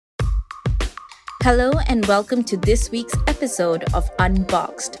Hello and welcome to this week's episode of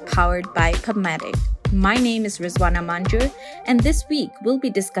Unboxed, powered by PubMatic. My name is Rizwana Manjur, and this week we'll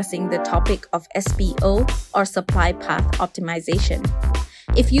be discussing the topic of SPO or Supply Path Optimization.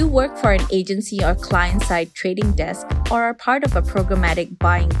 If you work for an agency or client-side trading desk or are part of a programmatic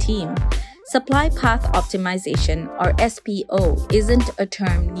buying team, Supply Path Optimization or SPO isn't a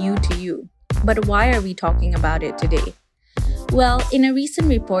term new to you. But why are we talking about it today? Well, in a recent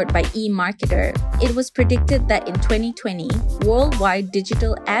report by eMarketer, it was predicted that in 2020, worldwide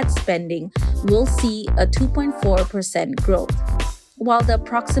digital ad spending will see a 2.4% growth, while the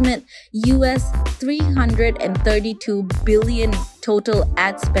approximate US $332 billion total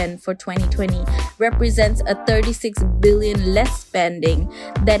ad spend for 2020 represents a $36 billion less spending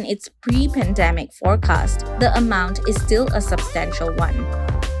than its pre-pandemic forecast. The amount is still a substantial one.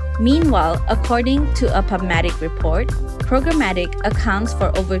 Meanwhile, according to a PubMatic report, programmatic accounts for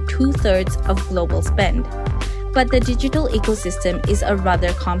over 2/3 of global spend. But the digital ecosystem is a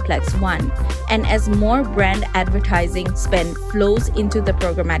rather complex one, and as more brand advertising spend flows into the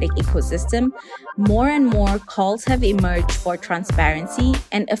programmatic ecosystem, more and more calls have emerged for transparency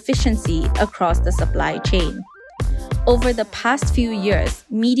and efficiency across the supply chain. Over the past few years,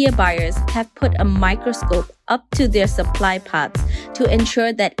 media buyers have put a microscope up to their supply paths to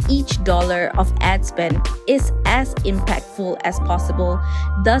ensure that each dollar of ad spend is as impactful as possible,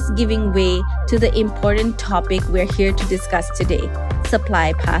 thus giving way to the important topic we're here to discuss today,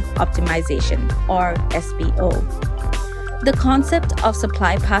 Supply Path Optimization, or SPO. The concept of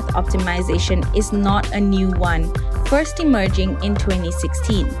supply path optimization is not a new one, first emerging in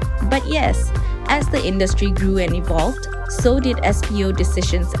 2016. But yes, as the industry grew and evolved, so did SPO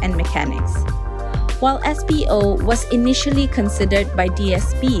decisions and mechanics. While SPO was initially considered by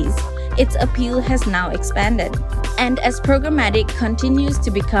DSPs, its appeal has now expanded. And as programmatic continues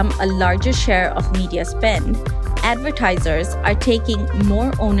to become a larger share of media spend, advertisers are taking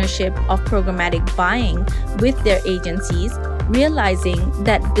more ownership of programmatic buying with their agencies, realizing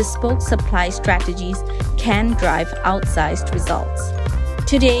that bespoke supply strategies can drive outsized results.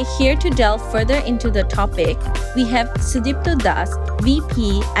 Today, here to delve further into the topic, we have Sudipto Das,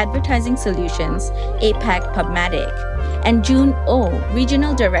 VP Advertising Solutions, APAC PubMatic, and June Oh,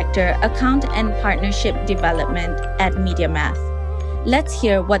 Regional Director, Account and Partnership Development at MediaMath. Let's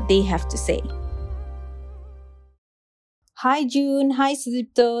hear what they have to say. Hi, June. Hi,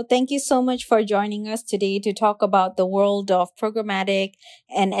 Sudipto. Thank you so much for joining us today to talk about the world of programmatic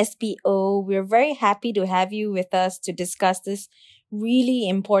and SPO. We're very happy to have you with us to discuss this really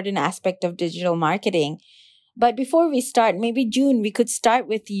important aspect of digital marketing. But before we start, maybe June, we could start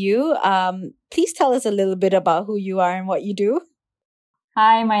with you. Please tell us a little bit about who you are and what you do.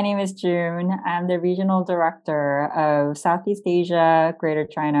 Hi, my name is June. I'm the Regional Director of Southeast Asia, Greater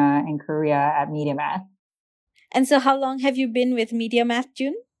China, and Korea at MediaMath. And so how long have you been with MediaMath,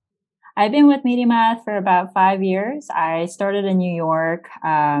 June? I've been with MediaMath for about 5 years. I started in New York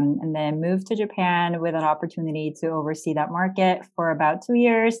and then moved to Japan with an opportunity to oversee that market for about 2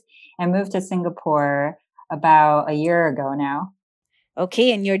 years and moved to Singapore about a year ago now.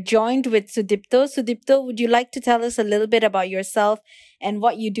 Okay, and you're joined with Sudipto. Sudipto, would you like to tell us a little bit about yourself and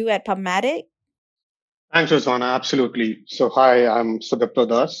what you do at PubMatic? Thanks, Rizwana. Absolutely. So, hi, I'm Sudipto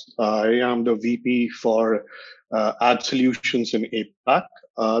Das. I am the VP for Ad Solutions in APAC.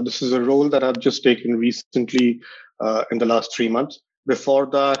 This is a role that I've just taken recently in the last 3 months. Before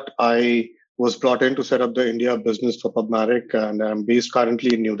that, I was brought in to set up the India business for PubMatic, and I'm based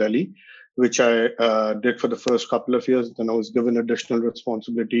currently in New Delhi, which I did for the first couple of years. Then I was given additional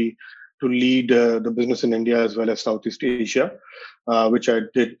responsibility to lead the business in India as well as Southeast Asia, which I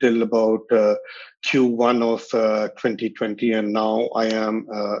did till about Q1 of 2020. And now I am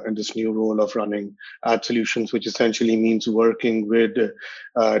in this new role of running Ad Solutions, which essentially means working with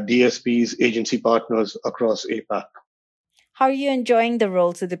DSPs, agency partners across APAC. How are you enjoying the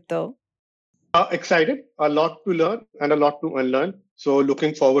role, Sudipto? Excited, a lot to learn and a lot to unlearn. So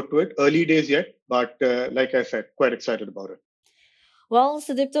looking forward to it. Early days yet, but like I said, quite excited about it. Well,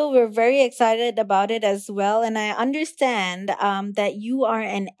 Sudipto, we're very excited about it as well. And I understand that you are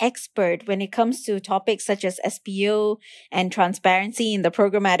an expert when it comes to topics such as SPO and transparency in the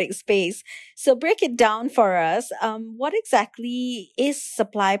programmatic space. So break it down for us. What exactly is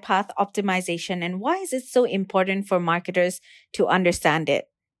supply path optimization and why is it so important for marketers to understand it?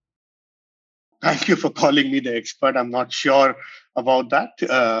 Thank you for calling me the expert. I'm not sure about that.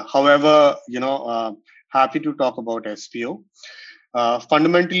 However, happy to talk about SPO.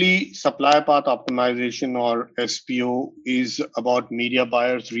 Fundamentally, supply path optimization or SPO is about media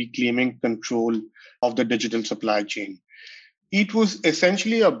buyers reclaiming control of the digital supply chain. It was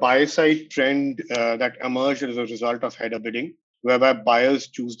essentially a buy-side trend that emerged as a result of header bidding, whereby buyers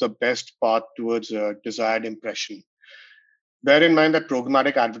choose the best path towards a desired impression. Bear in mind that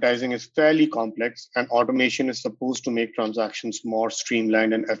programmatic advertising is fairly complex and automation is supposed to make transactions more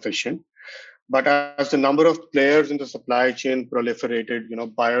streamlined and efficient. But as the number of players in the supply chain proliferated,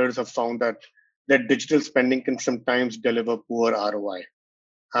 buyers have found that digital spending can sometimes deliver poor ROI.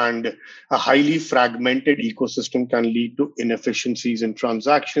 And a highly fragmented ecosystem can lead to inefficiencies in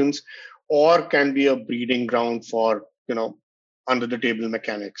transactions or can be a breeding ground for, under the table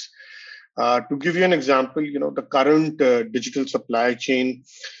mechanics. To give you an example, the current digital supply chain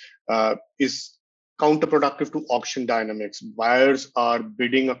is counterproductive to auction dynamics. Buyers are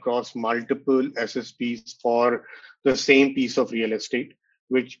bidding across multiple SSPs for the same piece of real estate,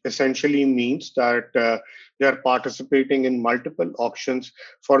 which essentially means that they are participating in multiple auctions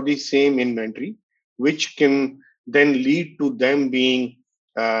for the same inventory, which can then lead to them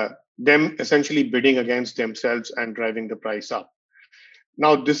essentially bidding against themselves and driving the price up.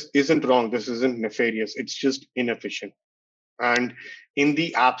 Now, this isn't wrong. This isn't nefarious. It's just inefficient. And in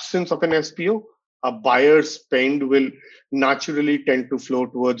the absence of an SPO, a buyer's spend will naturally tend to flow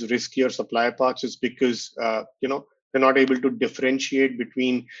towards riskier supply paths, just because they're not able to differentiate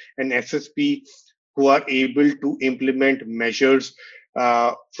between an SSP who are able to implement measures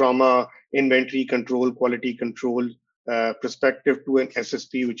from a inventory control, quality control perspective, to an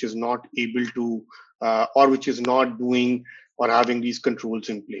SSP which is not able to or which is not doing or having these controls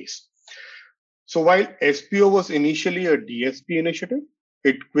in place. So while SPO was initially a DSP initiative,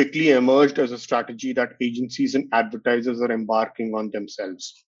 it quickly emerged as a strategy that agencies and advertisers are embarking on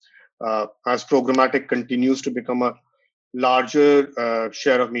themselves. As programmatic continues to become a larger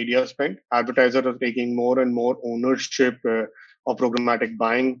share of media spend, advertisers are taking more and more ownership of programmatic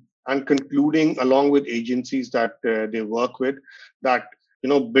buying and concluding, along with agencies that they work with, that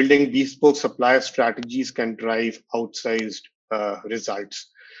building bespoke supply strategies can drive outsized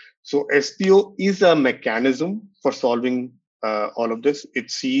results. So SPO is a mechanism for solving all of this. It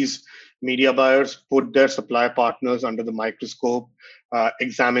sees media buyers put their supply partners under the microscope,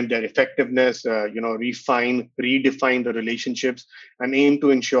 examine their effectiveness, redefine the relationships, and aim to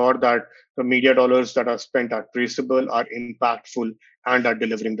ensure that the media dollars that are spent are traceable, are impactful, and are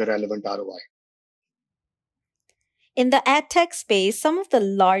delivering the relevant ROI. In the ad tech space, some of the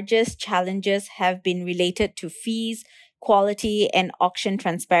largest challenges have been related to fees, quality, and auction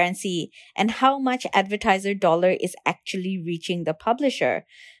transparency, and how much advertiser dollar is actually reaching the publisher.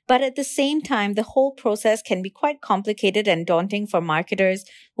 But at the same time, the whole process can be quite complicated and daunting for marketers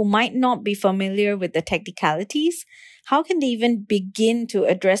who might not be familiar with the technicalities. How can they even begin to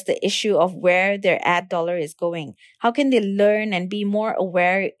address the issue of where their ad dollar is going? How can they learn and be more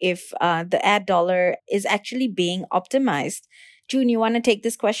aware if the ad dollar is actually being optimized? June, you want to take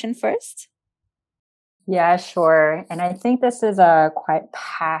this question first? Yeah, sure. And I think this is a quite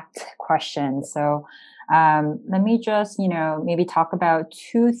packed question. So let me just, maybe talk about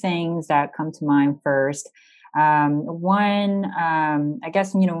two things that come to mind first. One, I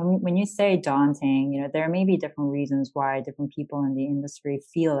guess, when you say daunting, there may be different reasons why different people in the industry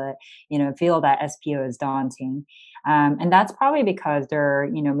feel that SPO is daunting. And that's probably because there,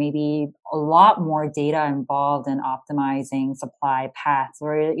 maybe a lot more data involved in optimizing supply paths,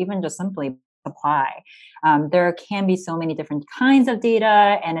 or even just simply supply. There can be so many different kinds of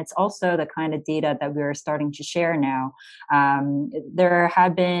data, and it's also the kind of data that we're starting to share now. There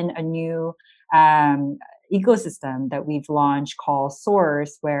had been a new ecosystem that we've launched called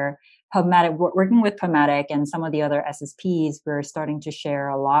Source, where PubMatic, working with PubMatic and some of the other SSPs, we're starting to share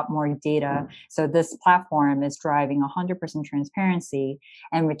a lot more data. So this platform is driving 100% transparency.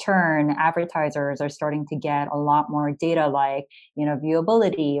 In return, advertisers are starting to get a lot more data, like,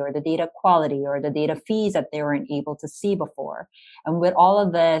 viewability, or the data quality, or the data fees that they weren't able to see before. And with all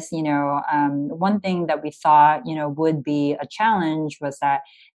of this, one thing that we thought, would be a challenge was that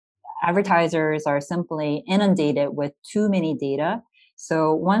advertisers are simply inundated with too many data.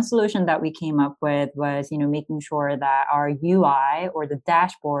 So one solution that we came up with was, making sure that our UI, or the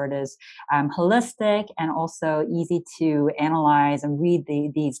dashboard, is holistic and also easy to analyze and read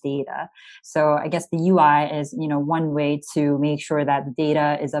these data. So I guess the UI is, one way to make sure that the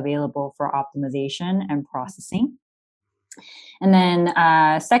data is available for optimization and processing. And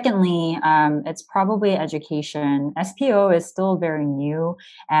then secondly, it's probably education. SPO is still very new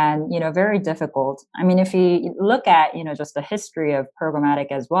and, very difficult. I mean, if you look at, just the history of programmatic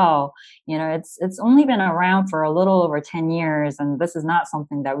as well, it's only been around for a little over 10 years. And this is not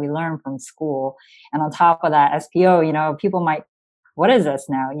something that we learn from school. And on top of that, SPO, people might, what is this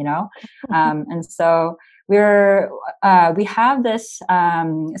now, And so we have this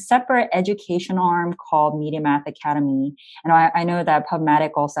separate education arm called Media Math Academy, and I know that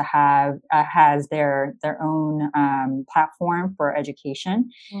PubMatic also has their own platform for education.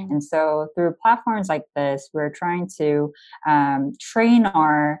 And so through platforms like this, we're trying to train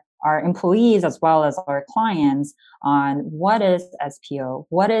our employees as well as our clients on what is SPO,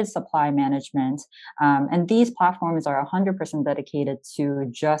 what is supply management, and these platforms are 100% dedicated to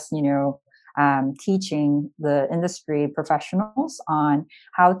just teaching the industry professionals on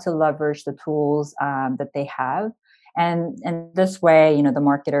how to leverage the tools that they have. And this way, the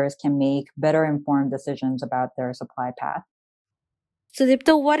marketers can make better informed decisions about their supply path.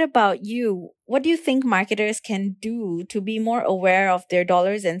 Sudipto, what about you? What do you think marketers can do to be more aware of their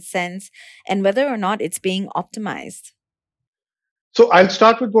dollars and cents and whether or not it's being optimized? So I'll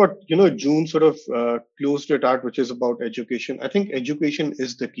start with what June sort of closed it out, which is about education. I think education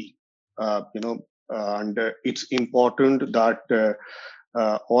is the key. And it's important that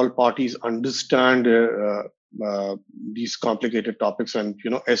all parties understand these complicated topics. And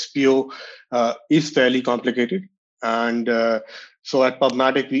SPO is fairly complicated. And so at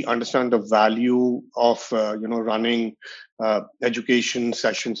PubMatic, we understand the value of running education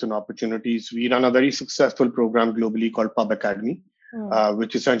sessions and opportunities. We run a very successful program globally called Pub Academy.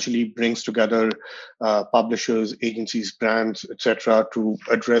 Which essentially brings together publishers, agencies, brands, etc., to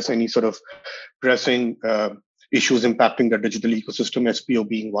address any sort of pressing issues impacting the digital ecosystem, SPO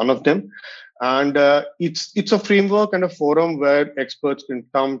being one of them. And it's a framework and a forum where experts can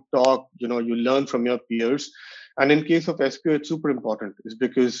come talk. You learn from your peers. And in case of SPO, it's super important, is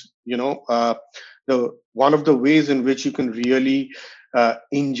because the one of the ways in which you can really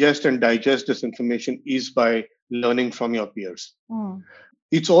ingest and digest this information is by learning from your peers.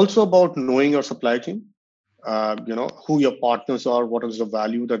 It's also about knowing your supply chain, who your partners are, what is the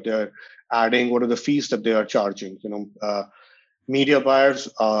value that they're adding, what are the fees that they are charging. Media buyers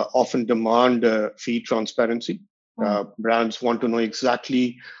often demand fee transparency. Brands want to know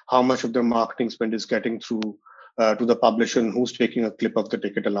exactly how much of their marketing spend is getting through to the publisher and who's taking a clip of the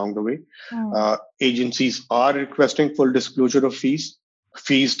ticket along the way. Agencies are requesting full disclosure of fees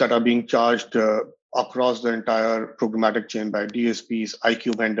that are being charged across the entire programmatic chain by DSPs,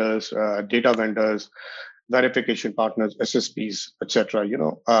 IQ vendors, data vendors, verification partners, SSPs, etc.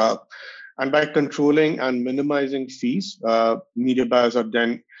 And by controlling and minimizing fees, media buyers are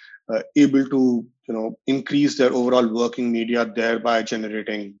then able to increase their overall working media, thereby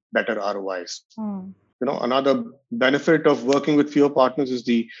generating better ROIs. Another benefit of working with fewer partners is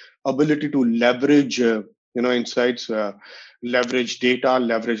the ability to leverage insights, leverage data,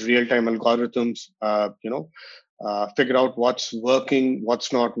 leverage real-time algorithms, figure out what's working,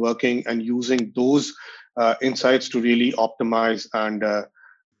 what's not working, and using those insights to really optimize and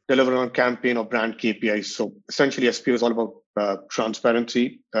deliver on campaign or brand KPIs. So essentially, SPO is all about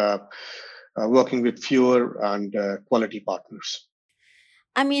transparency, working with fewer and quality partners.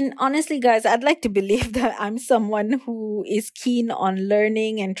 I mean, honestly, guys, I'd like to believe that I'm someone who is keen on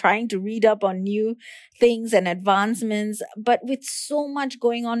learning and trying to read up on new things and advancements. But with so much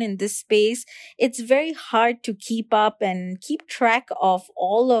going on in this space, it's very hard to keep up and keep track of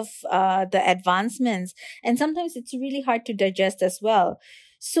all of the advancements. And sometimes it's really hard to digest as well.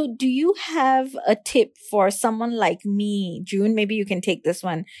 So do you have a tip for someone like me, June? Maybe you can take this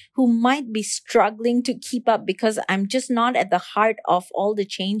one, who might be struggling to keep up because I'm just not at the heart of all the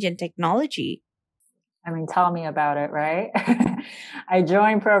change in technology. I mean, tell me about it, right? I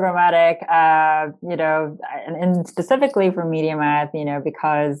joined programmatic, and specifically for Media Math,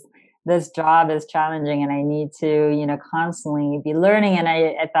 because this job is challenging and I need to, constantly be learning. And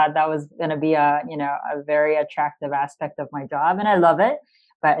I thought that was going to be a very attractive aspect of my job. And I love it.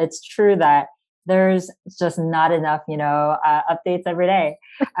 But it's true that there's just not enough, updates every day.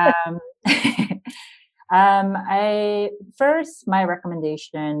 My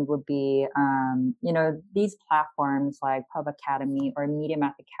recommendation would be, these platforms like Pub Academy or Media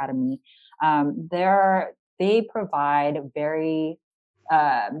Math Academy, they provide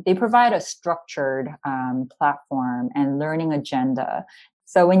a structured platform and learning agenda.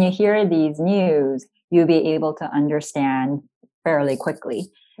 So when you hear these news, you'll be able to understand fairly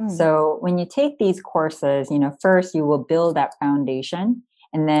quickly. So when you take these courses, first you will build that foundation.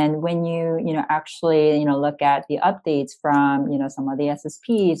 And then when you actually, look at the updates from, some of the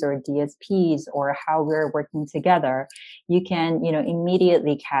SSPs or DSPs or how we're working together, you can,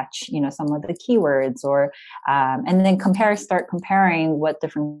 immediately catch, some of the keywords or, and then start comparing what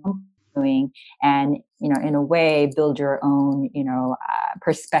different companies are doing and, in a way, build your own,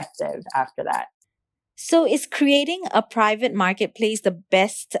 perspective after that. So, is creating a private marketplace the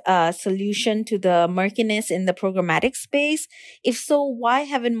best solution to the murkiness in the programmatic space? If so, why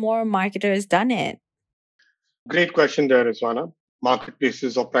haven't more marketers done it? Great question there, Rizwana.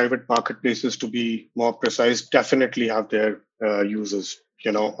 Marketplaces or private marketplaces, to be more precise, definitely have their uses.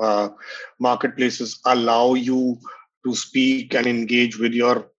 Marketplaces allow you to speak and engage with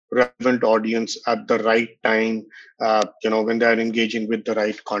your relevant audience at the right time. When they are engaging with the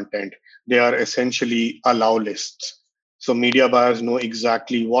right content, they are essentially allow lists. So media buyers know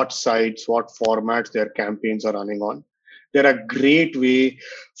exactly what sites, what formats their campaigns are running on. They're a great way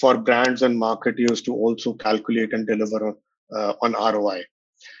for brands and marketers to also calculate and deliver on ROI.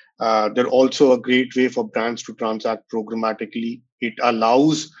 They're also a great way for brands to transact programmatically. It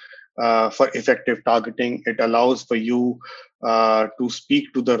allows for effective targeting. It allows for you to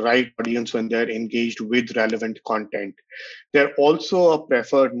speak to the right audience when they're engaged with relevant content. They're also a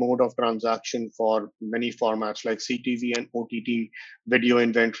preferred mode of transaction for many formats like CTV and OTT. Video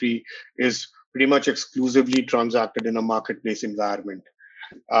inventory is pretty much exclusively transacted in a marketplace environment.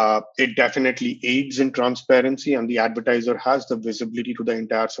 It definitely aids in transparency, and the advertiser has the visibility to the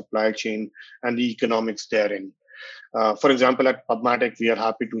entire supply chain and the economics therein. For example, at PubMatic, we are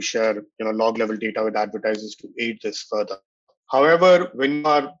happy to share log level data with advertisers to aid this further. However, when you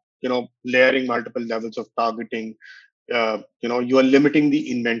are layering multiple levels of targeting, you are limiting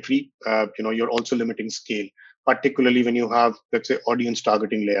the inventory. You're also limiting scale, particularly when you have, let's say, audience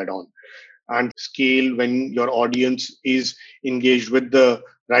targeting layered on, and scale when your audience is engaged with the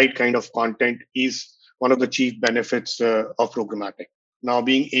right kind of content is one of the chief benefits of programmatic. Now,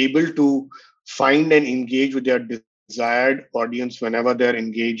 being able to find and engage with their desired audience whenever they're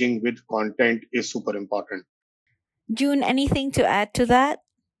engaging with content is super important. June, anything to add to that?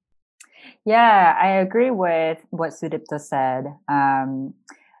 Yeah, I agree with what Sudipta said.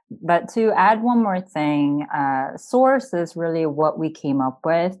 But to add one more thing, source is really what we came up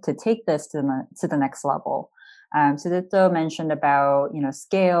with to take this to the next level. Sudipta mentioned about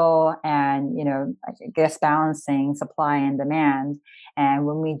scale and I guess balancing supply and demand. And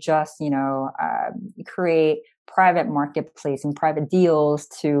when we just create private marketplace and private deals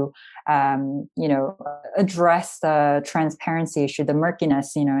to address the transparency issue, the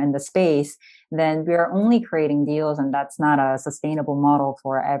murkiness in the space, then we're only creating deals, and that's not a sustainable model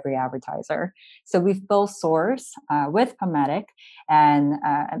for every advertiser. So we've built Source with PubMatic, and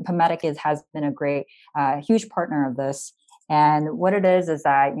PubMatic has been a great, huge partner of this. And what it is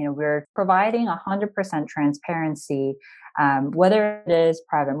that we're providing 100% transparency, whether it is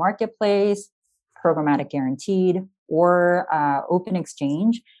private marketplace, programmatic guaranteed, or open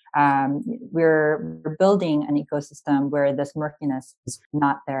exchange. We're building an ecosystem where this murkiness is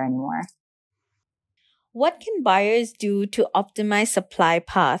not there anymore. What can buyers do to optimize supply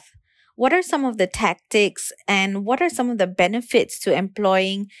path? What are some of the tactics, and what are some of the benefits to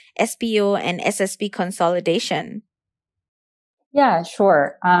employing SPO and SSP consolidation? Yeah,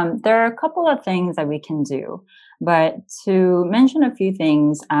 sure. There are a couple of things that we can do, but to mention a few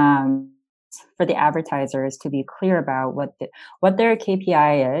things, for the advertisers to be clear about what their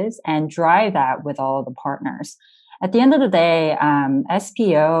KPI is and drive that with all the partners. At the end of the day,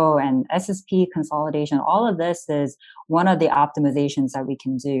 SPO and SSP consolidation, all of this is one of the optimizations that we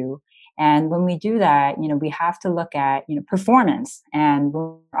can do. And when we do that, we have to look at performance, and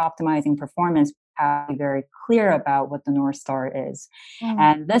when we're optimizing performance, have to be very clear about what the North Star is.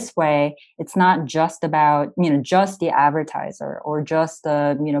 And this way, it's not just about, just the advertiser or just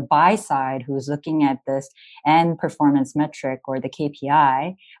the, buy side who's looking at this end performance metric or the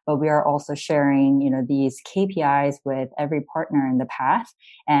KPI, but we are also sharing, these KPIs with every partner in the path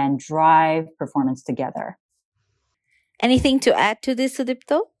and drive performance together. Anything to add to this,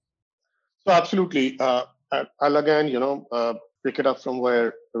 Sudipto? So absolutely. I'll again, pick it up from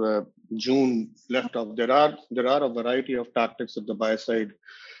where June left off. There are a variety of tactics that the buy side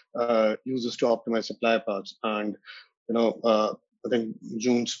uses to optimize supply paths, and I think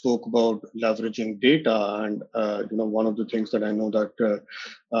June spoke about leveraging data, and one of the things that I know that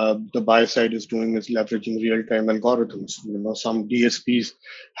the buy side is doing is leveraging real-time algorithms. Some DSPs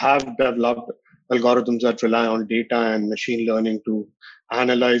have developed algorithms that rely on data and machine learning to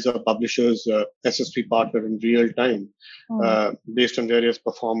analyze a publisher's SSP partner in real time based on various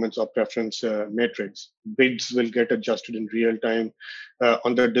performance or preference metrics. Bids will get adjusted in real time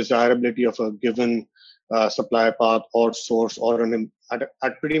on the desirability of a given supply path or source or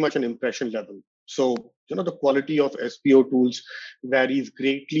at pretty much an impression level. So, the quality of SPO tools varies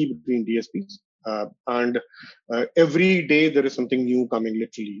greatly between DSPs. And every day there is something new coming,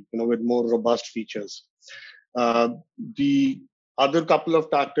 literally, with more robust features. The Other couple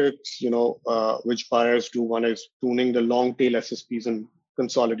of tactics, which buyers do. One is tuning the long tail SSPs and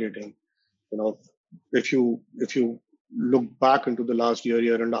consolidating. You know, if you look back into the last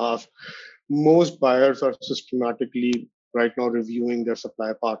year and a half, most buyers are systematically right now reviewing their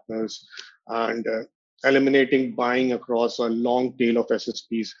supply partners and eliminating buying across a long tail of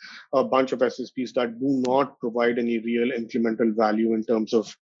SSPs, a bunch of SSPs that do not provide any real incremental value in terms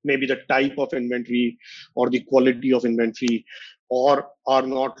of maybe the type of inventory or the quality of inventory, or are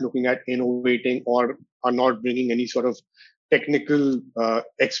not looking at innovating or are not bringing any sort of technical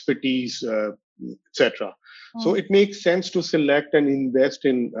expertise, etc. So it makes sense to select and invest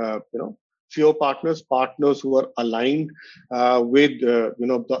in fewer partners who are aligned with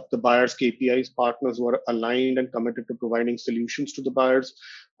the buyer's KPIs, partners who are aligned and committed to providing solutions to the buyers,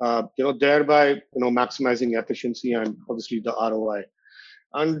 thereby maximizing efficiency and obviously the ROI.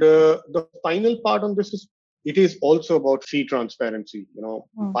 And the final part on this is it is also about fee transparency.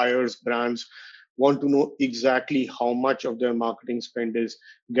 Buyers, brands want to know exactly how much of their marketing spend is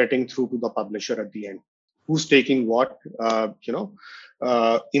getting through to the publisher at the end, who's taking what,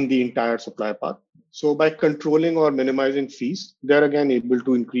 in the entire supply path. So by controlling or minimizing fees, they're again able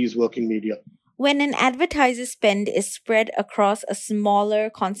to increase working media. When an advertiser's spend is spread across a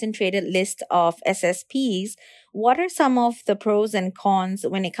smaller, concentrated list of SSPs, what are some of the pros and cons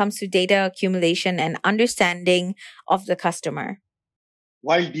when it comes to data accumulation and understanding of the customer?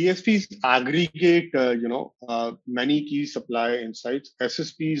 While DSPs aggregate, many key supply insights,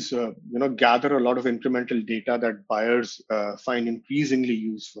 SSPs, gather a lot of incremental data that buyers find increasingly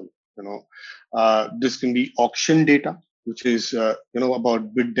useful. This can be auction data, which is,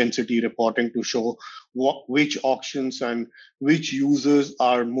 about bid density reporting to show which auctions and which users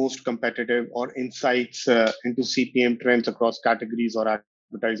are most competitive, or insights into CPM trends across categories or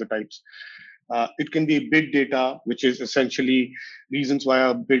advertiser types. It can be bid data, which is essentially reasons why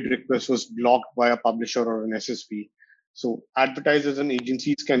a bid request was blocked by a publisher or an SSP. So advertisers and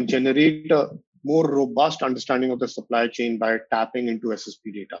agencies can generate a more robust understanding of the supply chain by tapping into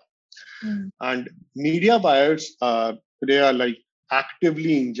SSP data. And media buyers today are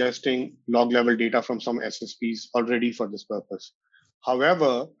actively ingesting log level data from some SSPs already for this purpose.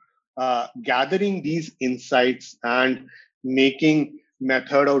 However, gathering these insights and making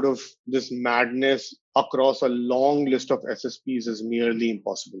method out of this madness across a long list of SSPs is nearly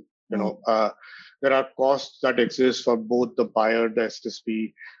impossible. There are costs that exist for both the buyer, the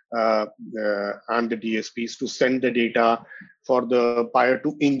SSP, and the DSPs to send the data, for the buyer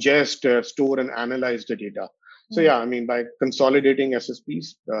to ingest, store, and analyze the data. So by consolidating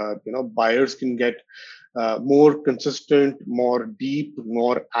SSPs, buyers can get more consistent, more deep,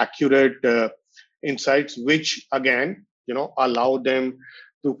 more accurate insights, which again, allow them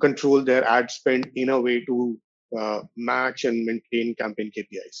to control their ad spend in a way to match and maintain campaign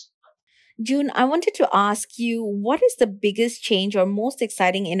KPIs. June, I wanted to ask you, what is the biggest change or most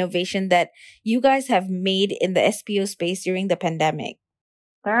exciting innovation that you guys have made in the SPO space during the pandemic?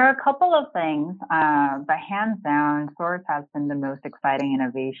 There are a couple of things, but hands down, Source has been the most exciting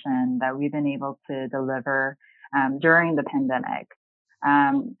innovation that we've been able to deliver during the pandemic.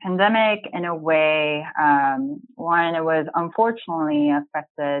 Pandemic, in a way, one, it was unfortunately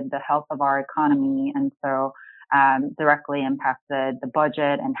affected the health of our economy, and so directly impacted the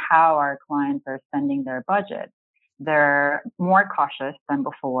budget and how our clients are spending their budget. They're more cautious than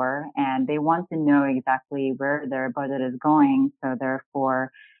before, and they want to know exactly where their budget is going. So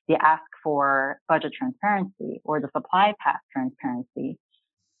therefore, they ask for budget transparency or the supply path transparency.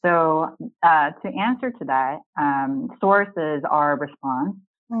 So to answer to that, Source is our response.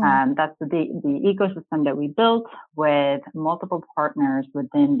 That's the ecosystem that we built with multiple partners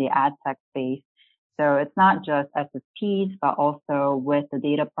within the ad tech space. So it's not just SSPs, but also with the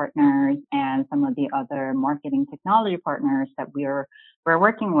data partners and some of the other marketing technology partners that we're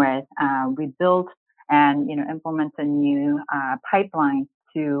working with. We built and implemented new pipelines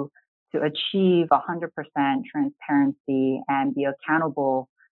to achieve 100% transparency and be accountable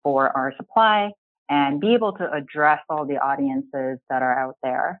for our supply and be able to address all the audiences that are out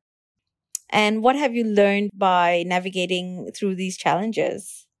there. And what have you learned by navigating through these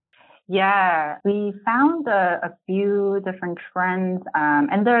challenges? Yeah, we found a few different trends,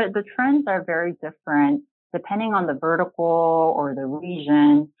 and the trends are very different depending on the vertical or the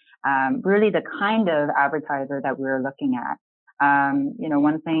region, really the kind of advertiser that we're looking at.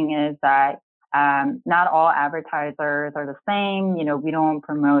 One thing is that not all advertisers are the same. We don't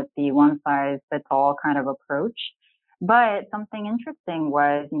promote the one size fits all kind of approach. But something interesting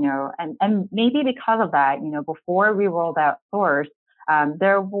was, and maybe because of that, before we rolled out Source,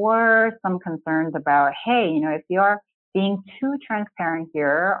 there were some concerns about, hey, if being too transparent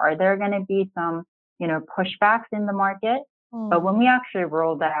here, are there going to be some, pushbacks in the market? But when we actually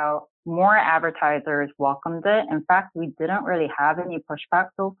rolled out, more advertisers welcomed it. In fact, we didn't really have any pushback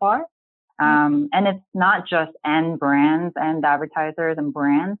so far. And it's not just end brands and advertisers and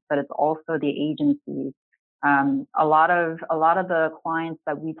brands, but it's also the agencies. A lot of the clients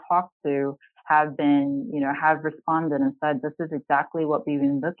that we talked to have responded and said, this is exactly what we've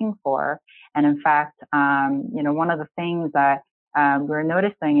been looking for. And in fact, one of the things that we're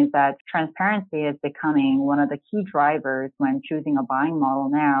noticing is that transparency is becoming one of the key drivers when choosing a buying model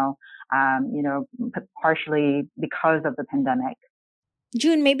now, partially because of the pandemic.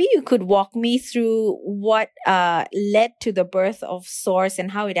 June, maybe you could walk me through what led to the birth of Source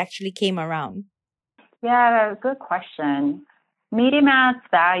and how it actually came around. Yeah, good question. MediaMath's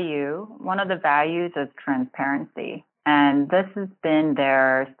value, one of the values is transparency. And this has been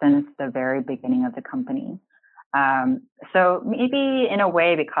there since the very beginning of the company. So maybe in a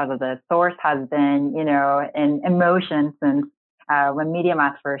way, because of this, Source has been, in motion since when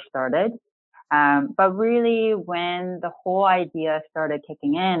MediaMath first started. But really, when the whole idea started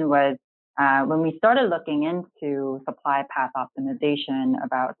kicking in was when we started looking into supply path optimization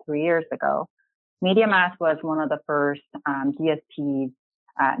about 3 years ago. MediaMath was one of the first DSPs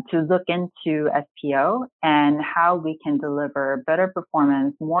to look into SPO and how we can deliver better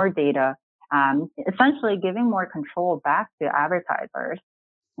performance, more data, essentially giving more control back to advertisers.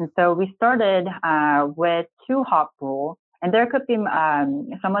 And so we started with 2-hop rule. And there could be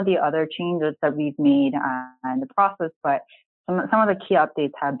some of the other changes that we've made in the process, but some of the key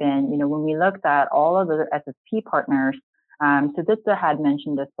updates have been, when we looked at all of the SSP partners, Sudipta had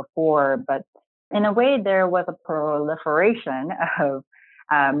mentioned this before, but in a way, there was a proliferation of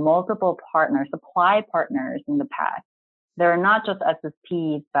multiple partners, supply partners in the past. There are not just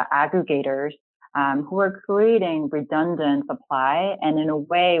SSPs, but aggregators who are creating redundant supply, and in a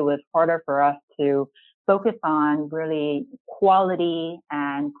way, it was harder for us to focus on really quality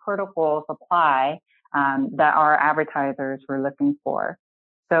and critical supply that our advertisers were looking for.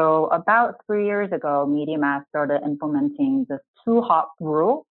 So about 3 years ago, MediaMath started implementing this 2-hop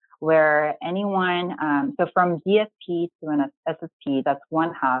rule where anyone, so from DSP to an SSP, that's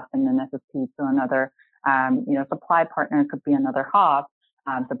one hop, and then SSP to another, supply partner could be another hop,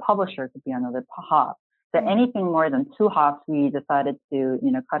 the publisher could be another hop. So anything more than 2 hops, we decided to,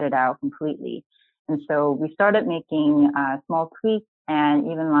 cut it out completely. And so we started making small tweaks, and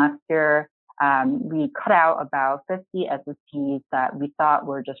even last year, we cut out about 50 SSPs that we thought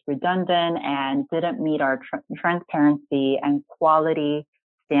were just redundant and didn't meet our transparency and quality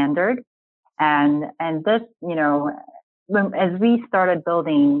standard. And this, as we started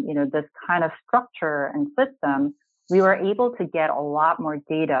building, this kind of structure and system, we were able to get a lot more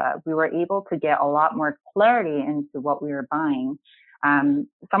data. We were able to get a lot more clarity into what we were buying.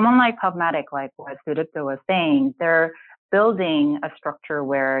 Someone like PubMatic, like what Sudipta was saying, they're building a structure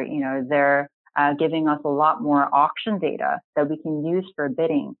where, they're giving us a lot more auction data that we can use for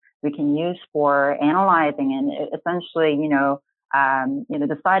bidding. We can use for analyzing and essentially,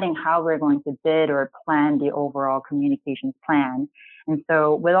 deciding how we're going to bid or plan the overall communications plan. And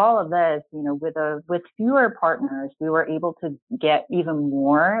so with all of this, with fewer partners, we were able to get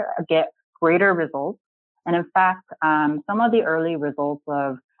greater results. And in fact, some of the early results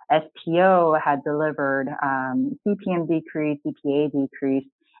of SPO had delivered CPM decrease, CPA decrease,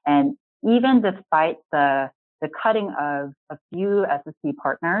 and even despite the cutting of a few SSP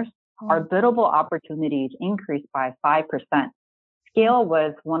partners, our biddable opportunities increased by 5%. Scale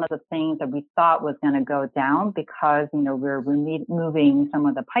was one of the things that we thought was going to go down because, we're removing some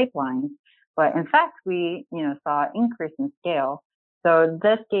of the pipelines. But in fact, we, saw an increase in scale. So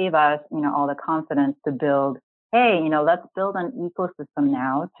this gave us, all the confidence to build, hey, let's build an ecosystem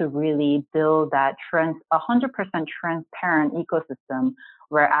now to really build that 100% transparent ecosystem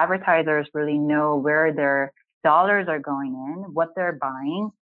where advertisers really know where their dollars are going in, what they're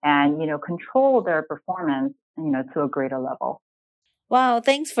buying, and, control their performance, to a greater level. Wow,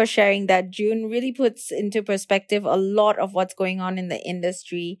 thanks for sharing that, June. Really puts into perspective a lot of what's going on in the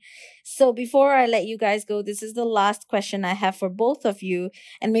industry. So before I let you guys go, this is the last question I have for both of you.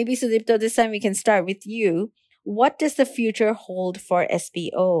 And maybe Sudipta, this time we can start with you. What does the future hold for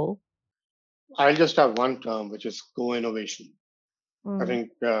SPO? I'll just have one term, which is co-innovation. I think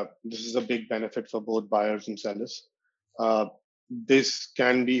this is a big benefit for both buyers and sellers. This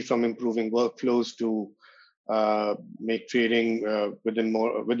can be from improving workflows to make trading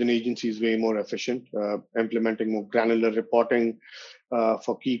within agencies way more efficient, implementing more granular reporting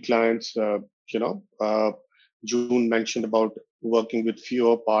for key clients, June mentioned about working with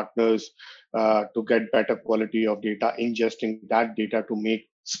fewer partners to get better quality of data, ingesting that data to make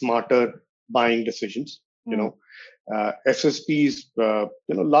smarter buying decisions. SSPs,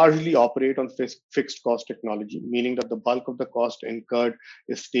 largely operate on fixed cost technology, meaning that the bulk of the cost incurred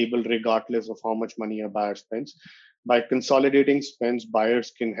is stable regardless of how much money a buyer spends. By consolidating spends,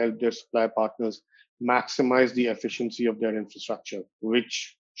 buyers can help their supply partners maximize the efficiency of their infrastructure,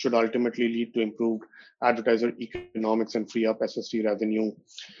 which should ultimately lead to improved advertiser economics and free up SSP revenue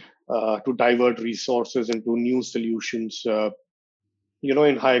to divert resources into new solutions,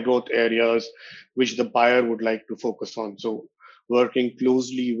 in high growth areas, which the buyer would like to focus on. So working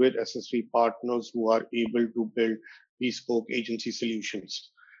closely with SSP partners who are able to build bespoke agency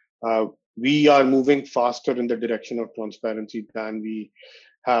solutions. We are moving faster in the direction of transparency than we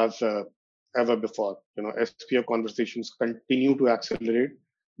have ever before. SPO conversations continue to accelerate.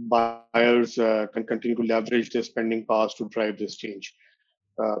 Buyers can continue to leverage their spending powers to drive this change.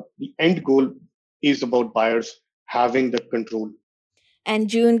 The end goal is about buyers having the control. And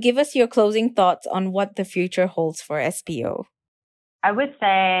June, give us your closing thoughts on what the future holds for SPO. I would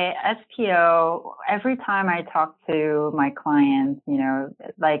say SPO, every time I talk to my clients,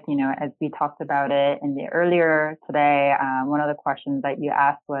 as we talked about it in the earlier today, one of the questions that you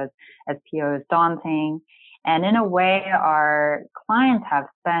asked was SPO is daunting. And in a way, our clients have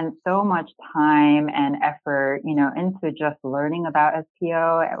spent so much time and effort, into just learning about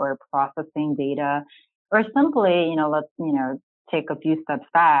SPO or processing data, or simply, let's, take a few steps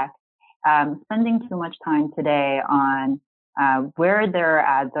back, spending too much time today on where their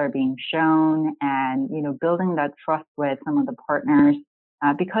ads are being shown and, building that trust with some of the partners,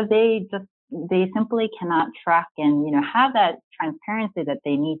 because they simply cannot track and, have that transparency that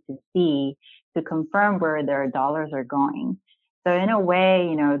they need to see to confirm where their dollars are going. So in a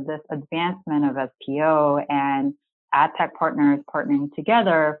way, this advancement of SPO and ad tech partners partnering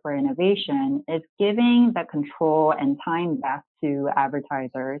together for innovation is giving the control and time back to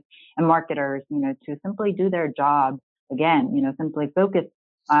advertisers and marketers, to simply do their job again, simply focus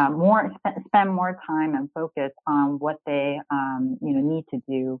spend more time and focus on what they, need to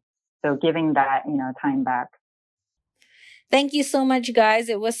do. So giving that, time back. Thank you so much, guys.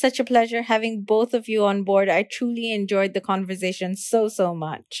 It was such a pleasure having both of you on board. I truly enjoyed the conversation so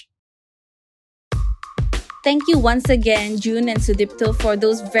much. Thank you once again, June and Sudipto, for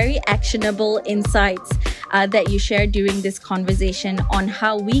those very actionable insights that you shared during this conversation on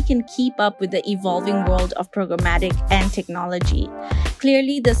how we can keep up with the evolving world of programmatic and technology.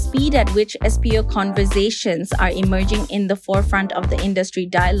 Clearly, the speed at which SPO conversations are emerging in the forefront of the industry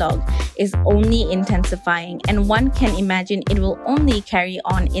dialogue is only intensifying, and one can imagine it will only carry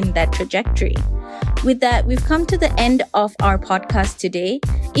on in that trajectory. With that, we've come to the end of our podcast today.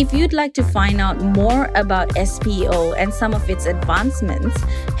 If you'd like to find out more about SPO and some of its advancements,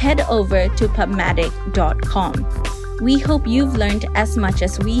 head over to pubmatic.com. We hope you've learned as much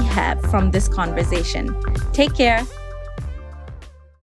as we have from this conversation. Take care.